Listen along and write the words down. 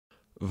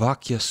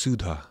Vakya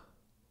Sudha,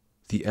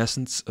 the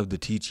essence of the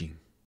teaching.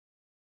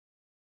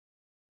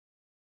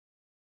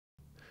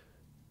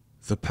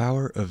 The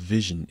power of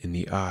vision in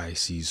the eye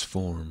sees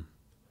form.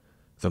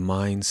 The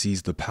mind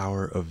sees the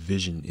power of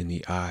vision in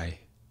the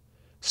eye.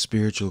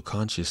 Spiritual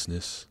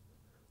consciousness,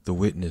 the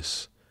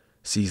witness,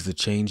 sees the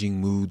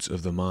changing moods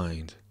of the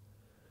mind.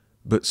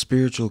 But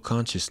spiritual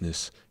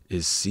consciousness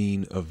is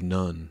seen of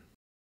none.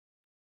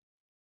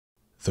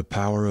 The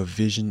power of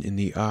vision in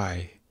the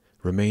eye,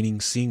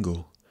 remaining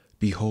single,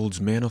 beholds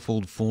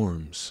manifold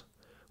forms,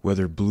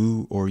 whether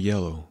blue or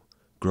yellow,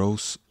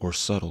 gross or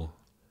subtle,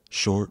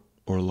 short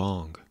or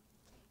long.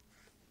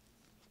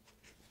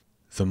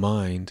 The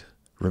mind,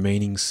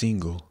 remaining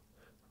single,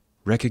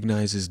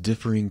 recognizes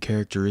differing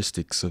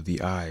characteristics of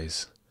the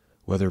eyes,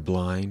 whether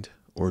blind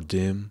or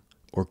dim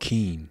or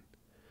keen.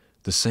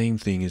 The same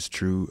thing is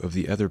true of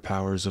the other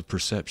powers of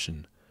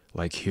perception,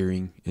 like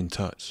hearing and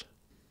touch.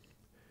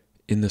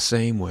 In the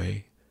same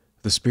way,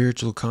 the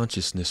spiritual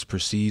consciousness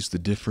perceives the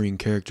differing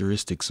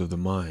characteristics of the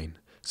mind,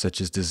 such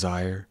as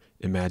desire,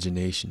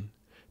 imagination,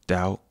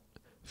 doubt,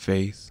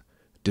 faith,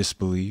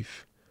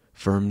 disbelief,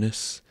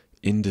 firmness,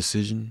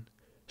 indecision,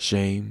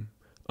 shame,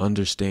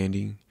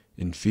 understanding,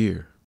 and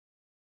fear.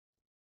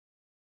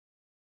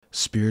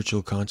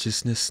 Spiritual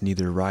consciousness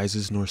neither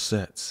rises nor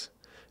sets,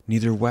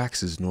 neither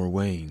waxes nor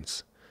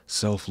wanes.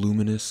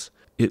 Self-luminous,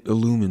 it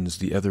illumines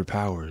the other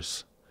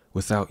powers,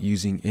 without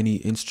using any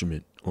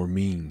instrument or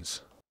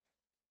means.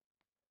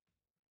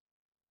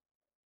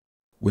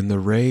 When the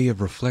ray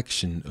of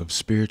reflection of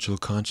spiritual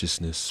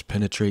consciousness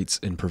penetrates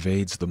and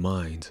pervades the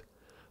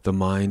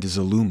mind is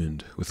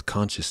illumined with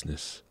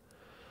consciousness.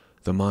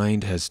 The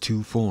mind has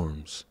two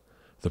forms,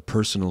 the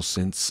personal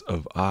sense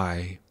of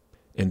I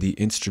and the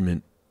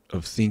instrument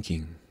of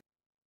thinking.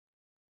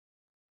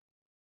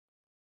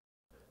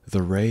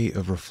 The ray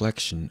of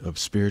reflection of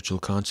spiritual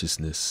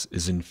consciousness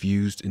is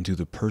infused into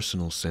the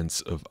personal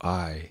sense of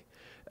I,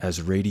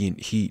 as radiant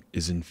heat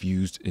is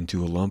infused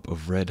into a lump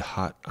of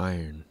red-hot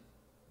iron.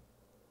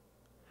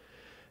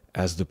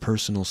 As the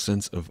personal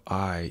sense of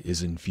I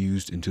is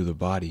infused into the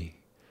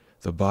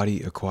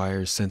body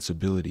acquires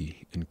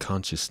sensibility and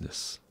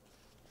consciousness.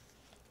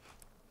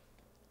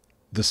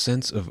 The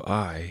sense of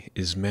I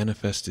is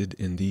manifested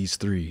in these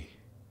three: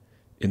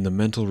 in the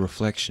mental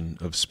reflection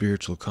of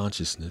spiritual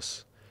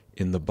consciousness,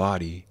 in the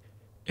body,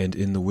 and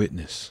in the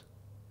witness.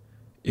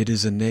 It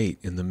is innate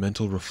in the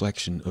mental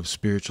reflection of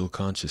spiritual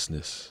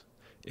consciousness.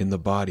 In the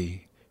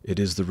body, it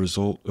is the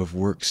result of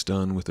works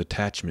done with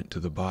attachment to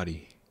the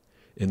body.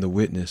 In the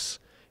witness,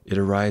 it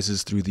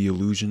arises through the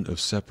illusion of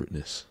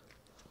separateness.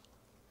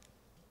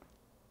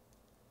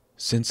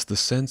 Since the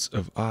sense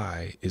of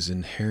I is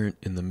inherent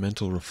in the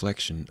mental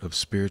reflection of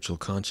spiritual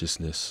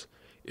consciousness,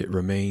 it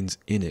remains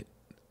in it.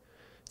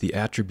 The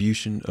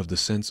attribution of the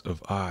sense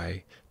of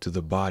I to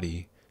the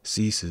body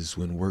ceases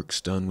when works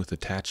done with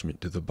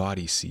attachment to the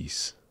body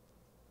cease.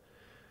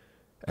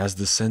 As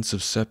the sense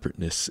of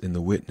separateness in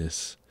the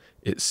witness,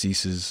 it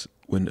ceases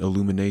when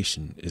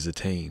illumination is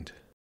attained.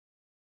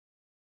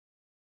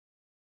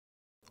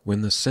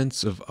 When the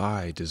sense of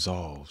I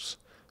dissolves,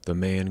 the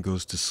man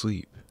goes to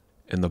sleep,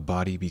 and the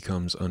body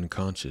becomes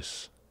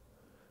unconscious.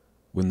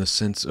 When the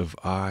sense of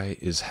I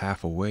is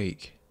half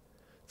awake,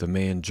 the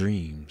man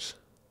dreams.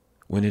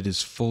 When it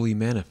is fully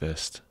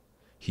manifest,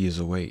 he is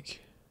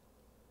awake.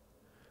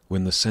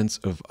 When the sense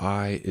of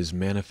I is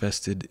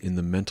manifested in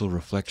the mental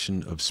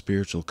reflection of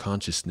spiritual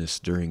consciousness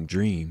during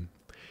dream,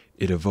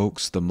 it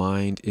evokes the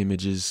mind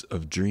images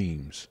of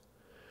dreams.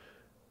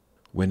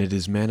 When it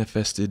is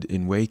manifested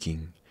in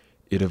waking,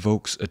 it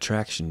evokes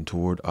attraction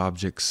toward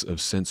objects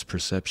of sense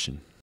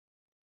perception.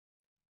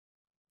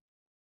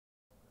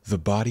 The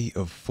body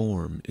of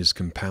form is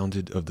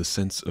compounded of the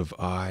sense of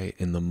I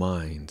and the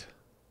mind.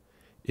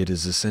 It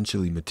is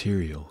essentially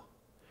material.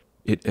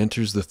 It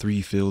enters the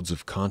three fields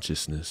of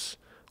consciousness: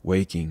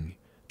 waking,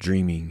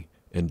 dreaming,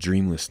 and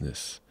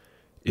dreamlessness.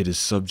 It is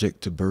subject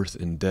to birth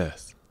and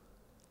death.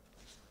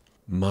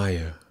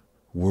 Maya,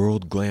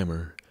 world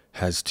glamour,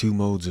 has two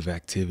modes of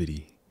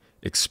activity: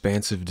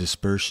 expansive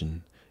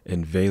dispersion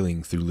and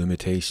veiling through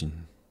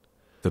limitation.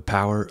 The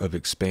power of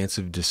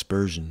expansive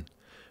dispersion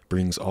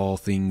brings all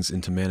things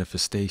into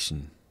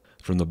manifestation,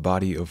 from the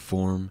body of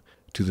form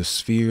to the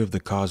sphere of the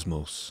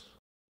cosmos.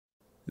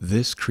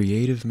 This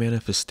creative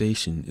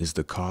manifestation is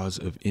the cause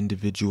of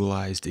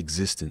individualized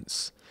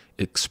existence,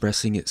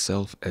 expressing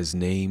itself as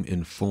name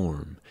and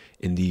form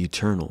in the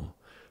eternal,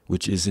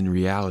 which is in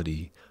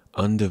reality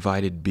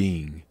undivided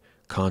being,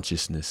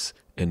 consciousness,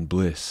 and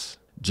bliss,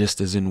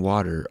 just as in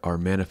water are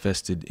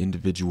manifested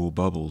individual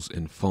bubbles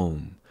and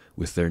foam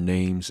with their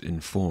names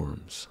and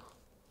forms.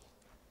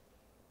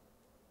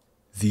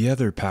 The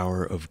other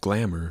power of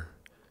glamour,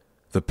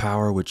 the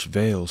power which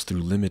veils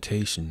through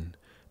limitation,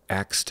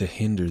 acts to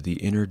hinder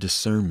the inner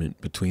discernment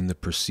between the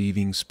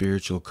perceiving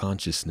spiritual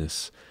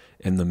consciousness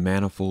and the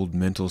manifold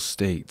mental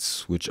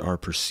states which are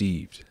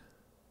perceived,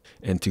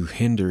 and to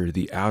hinder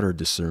the outer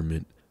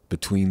discernment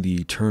between the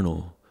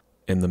eternal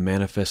and the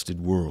manifested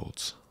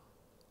worlds.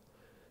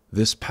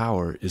 This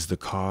power is the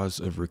cause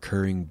of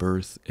recurring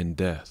birth and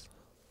death.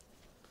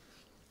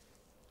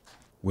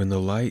 When the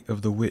light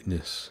of the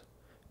witness,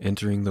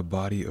 entering the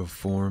body of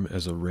form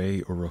as a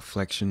ray or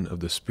reflection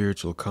of the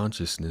spiritual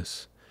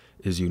consciousness,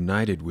 is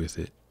united with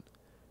it,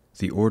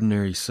 the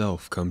ordinary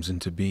self comes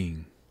into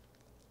being.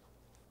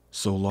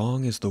 So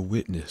long as the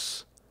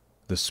witness,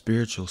 the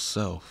spiritual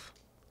self,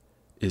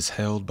 is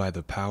held by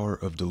the power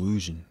of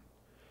delusion,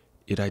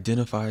 it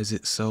identifies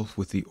itself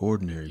with the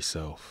ordinary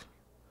self.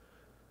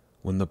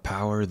 When the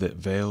power that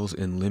veils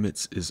and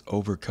limits is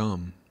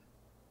overcome,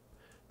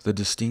 the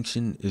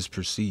distinction is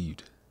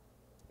perceived,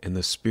 and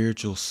the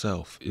spiritual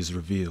self is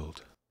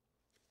revealed.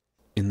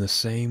 In the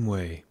same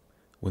way,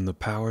 when the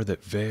power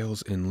that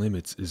veils and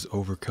limits is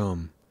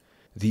overcome,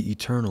 the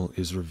eternal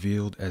is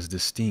revealed as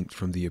distinct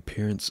from the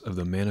appearance of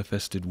the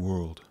manifested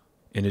world,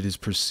 and it is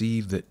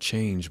perceived that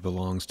change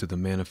belongs to the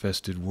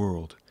manifested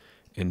world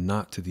and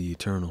not to the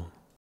eternal.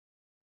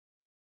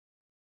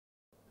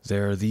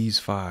 There are these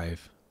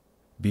five: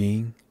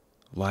 being,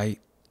 light,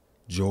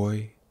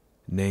 joy,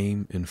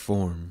 name, and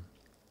form.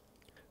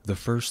 The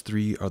first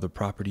three are the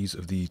properties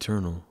of the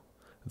eternal.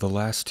 The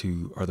last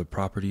two are the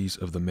properties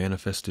of the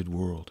manifested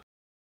world.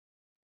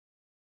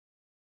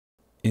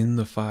 In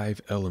the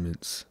five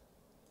elements,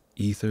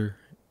 ether,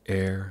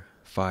 air,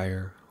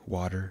 fire,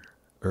 water,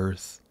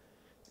 earth,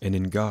 and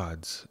in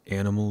gods,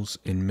 animals,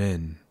 and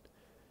men,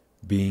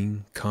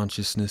 being,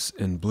 consciousness,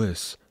 and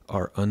bliss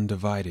are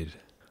undivided,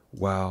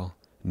 while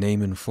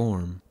name and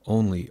form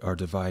only are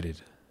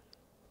divided.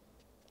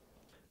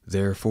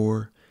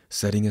 Therefore,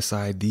 setting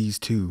aside these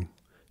two,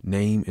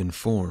 name and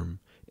form,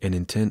 and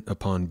intent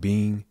upon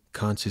being,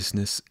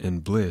 consciousness,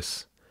 and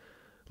bliss,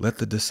 let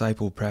the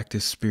disciple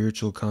practice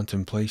spiritual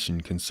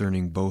contemplation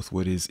concerning both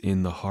what is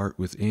in the heart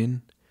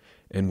within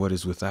and what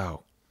is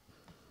without.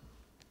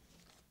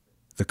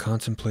 The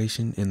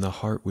contemplation in the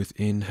heart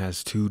within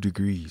has 2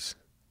 degrees: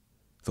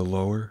 the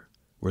lower,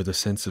 where the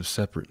sense of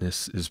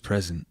separateness is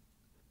present,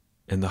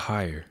 and the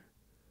higher,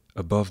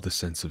 above the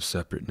sense of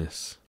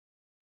separateness.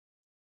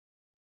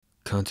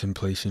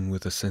 Contemplation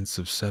with a sense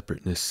of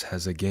separateness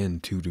has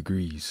again 2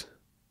 degrees: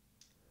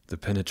 the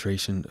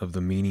penetration of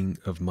the meaning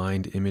of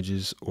mind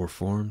images or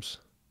forms,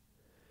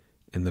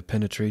 and the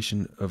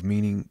penetration of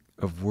meaning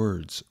of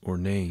words or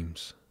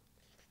names.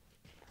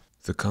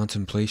 The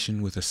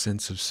contemplation with a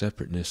sense of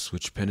separateness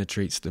which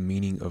penetrates the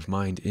meaning of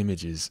mind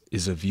images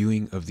is a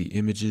viewing of the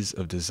images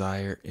of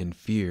desire and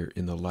fear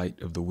in the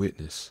light of the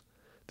witness,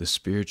 the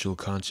spiritual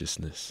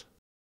consciousness.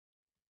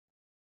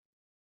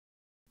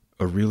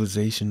 A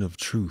realization of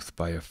truth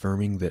by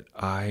affirming that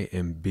I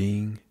am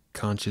being,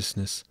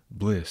 consciousness,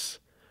 bliss,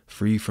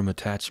 free from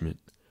attachment,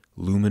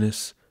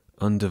 luminous,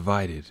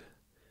 undivided,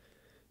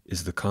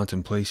 is the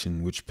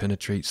contemplation which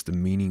penetrates the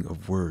meaning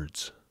of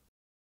words.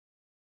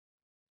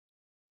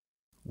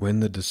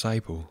 When the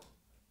disciple,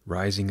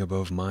 rising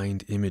above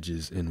mind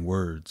images and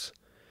words,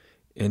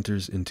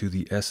 enters into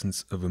the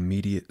essence of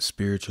immediate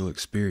spiritual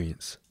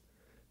experience,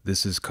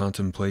 this is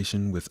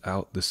contemplation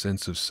without the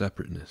sense of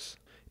separateness,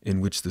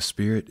 in which the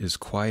spirit is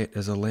quiet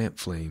as a lamp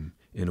flame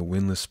in a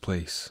windless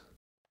place.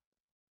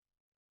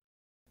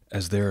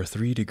 As there are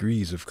 3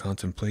 degrees of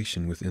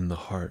contemplation within the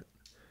heart,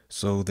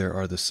 so there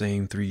are the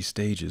same 3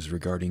 stages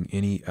regarding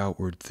any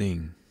outward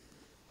thing.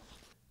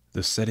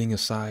 The setting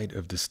aside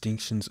of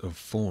distinctions of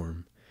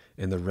form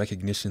and the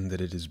recognition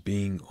that it is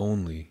being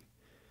only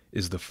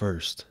is the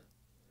first,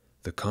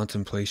 the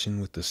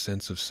contemplation with the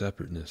sense of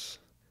separateness,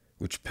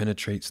 which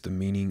penetrates the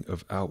meaning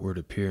of outward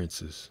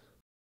appearances.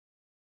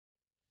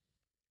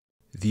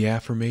 The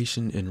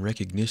affirmation and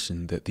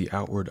recognition that the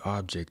outward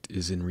object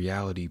is in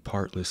reality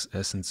partless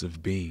essence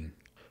of being,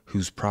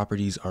 whose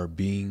properties are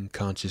being,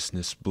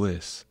 consciousness,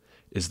 bliss,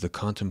 is the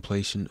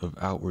contemplation of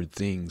outward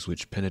things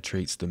which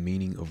penetrates the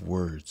meaning of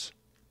words.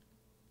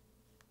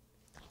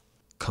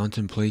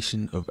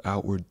 Contemplation of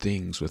outward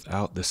things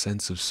without the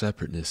sense of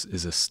separateness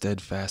is a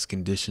steadfast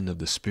condition of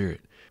the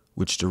spirit,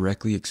 which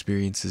directly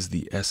experiences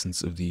the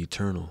essence of the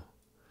eternal.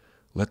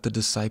 Let the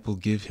disciple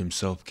give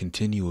himself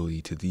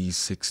continually to these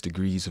 6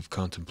 degrees of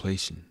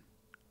contemplation.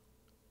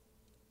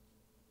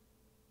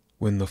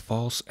 When the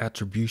false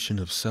attribution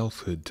of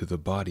selfhood to the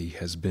body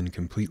has been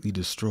completely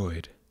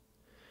destroyed,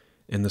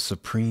 and the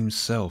supreme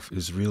self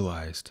is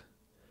realized,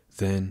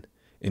 then,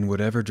 in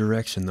whatever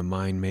direction the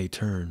mind may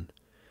turn,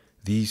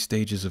 these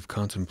stages of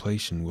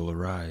contemplation will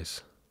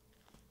arise.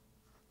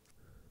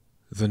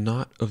 The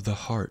knot of the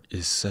heart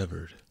is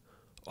severed,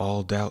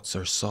 all doubts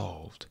are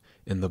solved,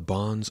 and the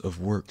bonds of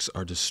works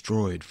are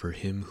destroyed for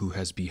him who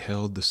has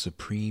beheld the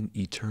supreme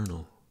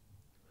eternal.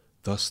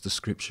 Thus the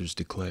scriptures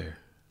declare.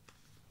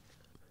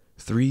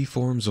 3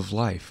 forms of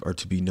life are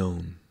to be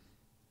known.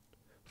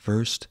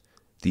 First,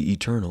 the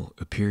eternal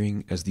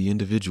appearing as the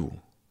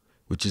individual,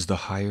 which is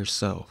the higher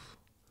self.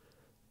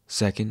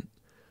 Second,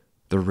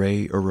 the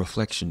ray or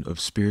reflection of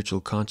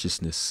spiritual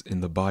consciousness in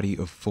the body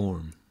of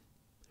form,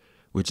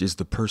 which is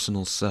the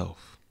personal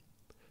self.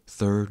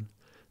 Third,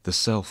 the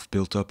self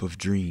built up of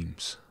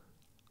dreams.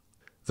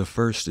 The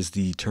first is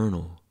the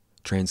eternal,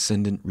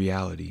 transcendent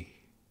reality.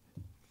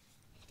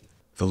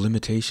 The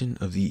limitation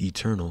of the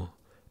eternal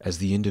as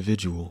the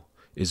individual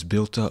is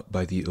built up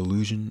by the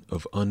illusion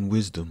of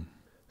unwisdom,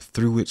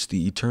 through which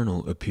the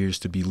eternal appears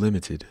to be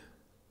limited.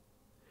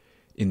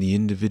 In the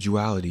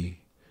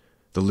individuality,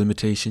 the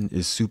limitation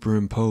is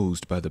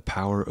superimposed by the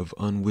power of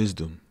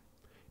unwisdom.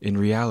 In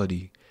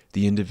reality,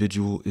 the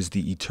individual is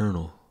the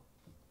eternal.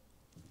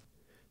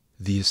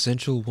 The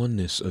essential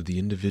oneness of the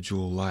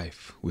individual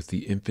life with the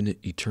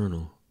infinite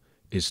eternal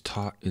is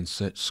taught in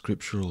such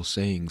scriptural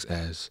sayings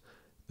as,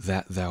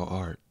 "that thou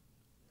art."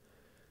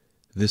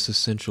 This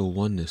essential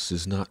oneness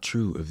is not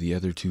true of the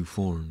other two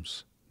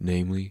forms,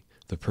 namely,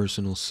 the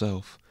personal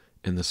self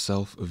and the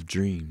self of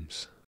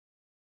dreams.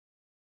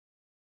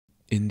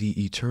 In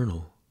the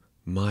eternal,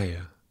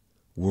 Maya,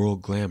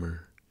 world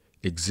glamour,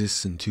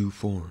 exists in two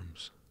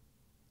forms: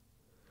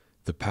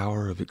 the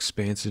power of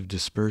expansive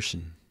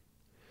dispersion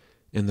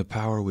and the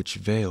power which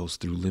veils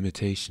through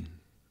limitation.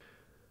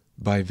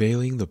 By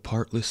veiling the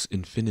partless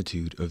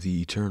infinitude of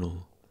the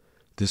eternal,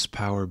 this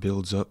power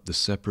builds up the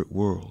separate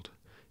world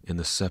and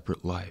the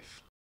separate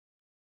life.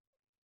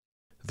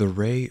 The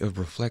ray of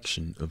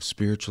reflection of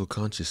spiritual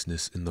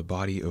consciousness in the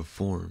body of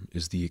form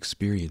is the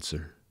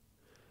experiencer,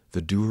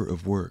 the doer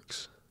of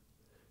works.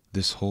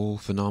 This whole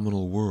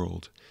phenomenal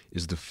world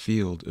is the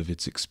field of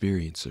its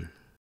experiencer.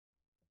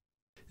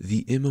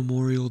 The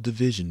immemorial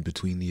division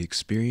between the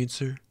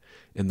experiencer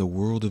and the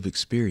world of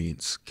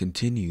experience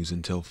continues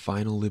until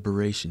final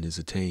liberation is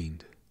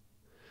attained.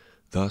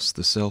 Thus,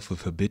 the self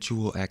of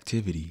habitual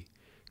activity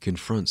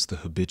confronts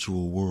the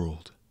habitual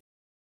world.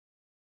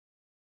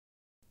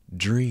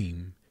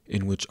 Dream,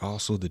 in which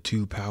also the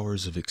two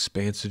powers of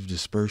expansive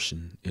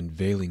dispersion and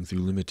veiling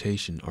through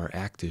limitation are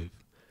active,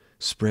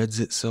 spreads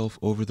itself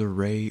over the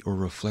ray or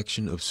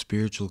reflection of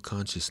spiritual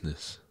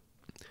consciousness.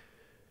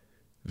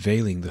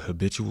 Veiling the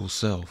habitual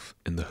self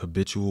and the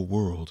habitual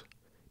world,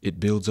 it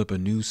builds up a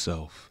new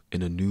self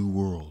in a new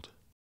world.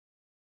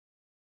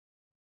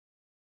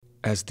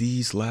 As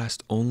these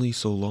last only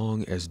so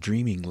long as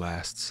dreaming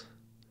lasts,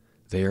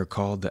 they are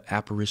called the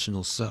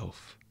apparitional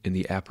self and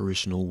the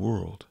apparitional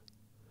world.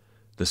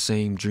 The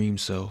same dream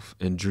self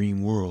and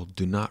dream world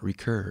do not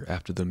recur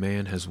after the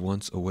man has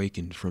once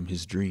awakened from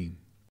his dream.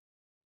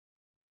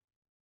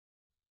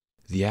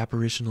 The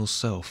apparitional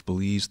self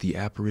believes the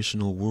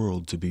apparitional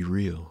world to be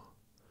real.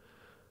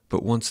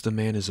 But once the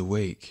man is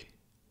awake,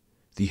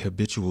 the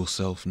habitual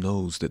self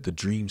knows that the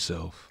dream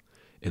self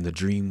and the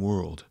dream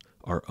world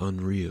are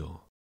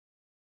unreal.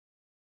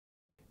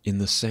 In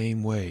the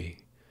same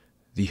way,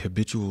 the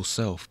habitual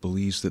self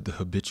believes that the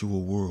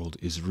habitual world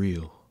is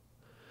real.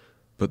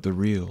 But the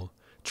real,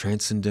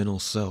 transcendental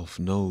self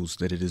knows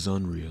that it is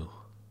unreal.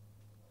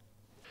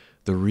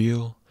 The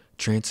real,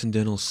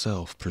 transcendental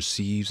self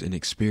perceives and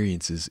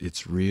experiences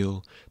its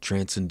real,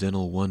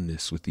 transcendental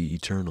oneness with the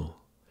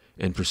eternal,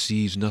 and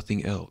perceives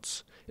nothing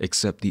else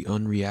except the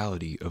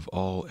unreality of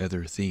all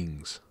other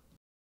things.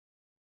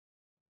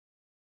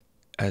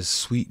 As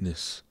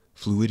sweetness,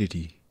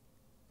 fluidity,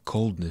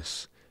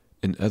 coldness,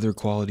 and other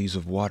qualities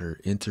of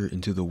water enter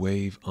into the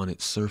wave on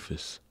its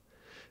surface,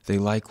 they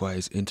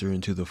likewise enter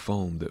into the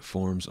foam that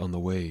forms on the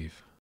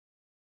wave.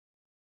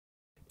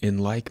 In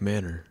like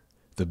manner,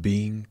 the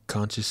being,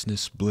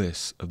 consciousness,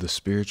 bliss of the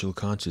spiritual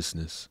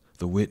consciousness,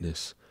 the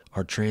witness,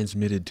 are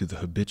transmitted to the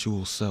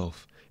habitual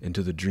self and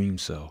to the dream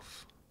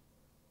self.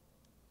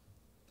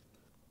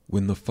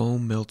 When the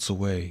foam melts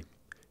away,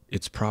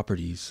 its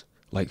properties,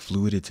 like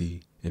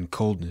fluidity and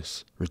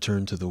coldness,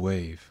 return to the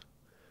wave.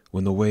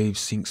 When the wave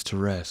sinks to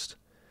rest,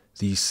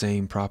 these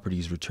same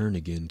properties return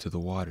again to the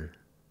water.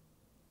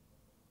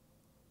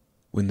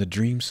 When the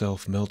dream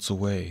self melts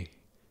away,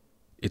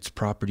 its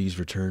properties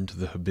return to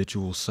the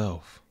habitual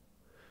self.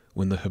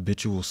 When the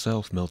habitual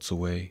self melts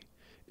away,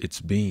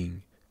 its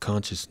being,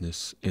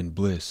 consciousness, and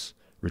bliss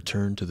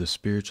return to the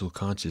spiritual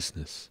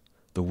consciousness,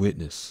 the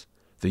witness,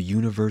 the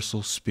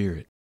universal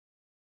spirit.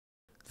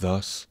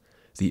 Thus,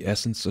 the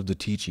essence of the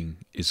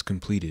teaching is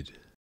completed.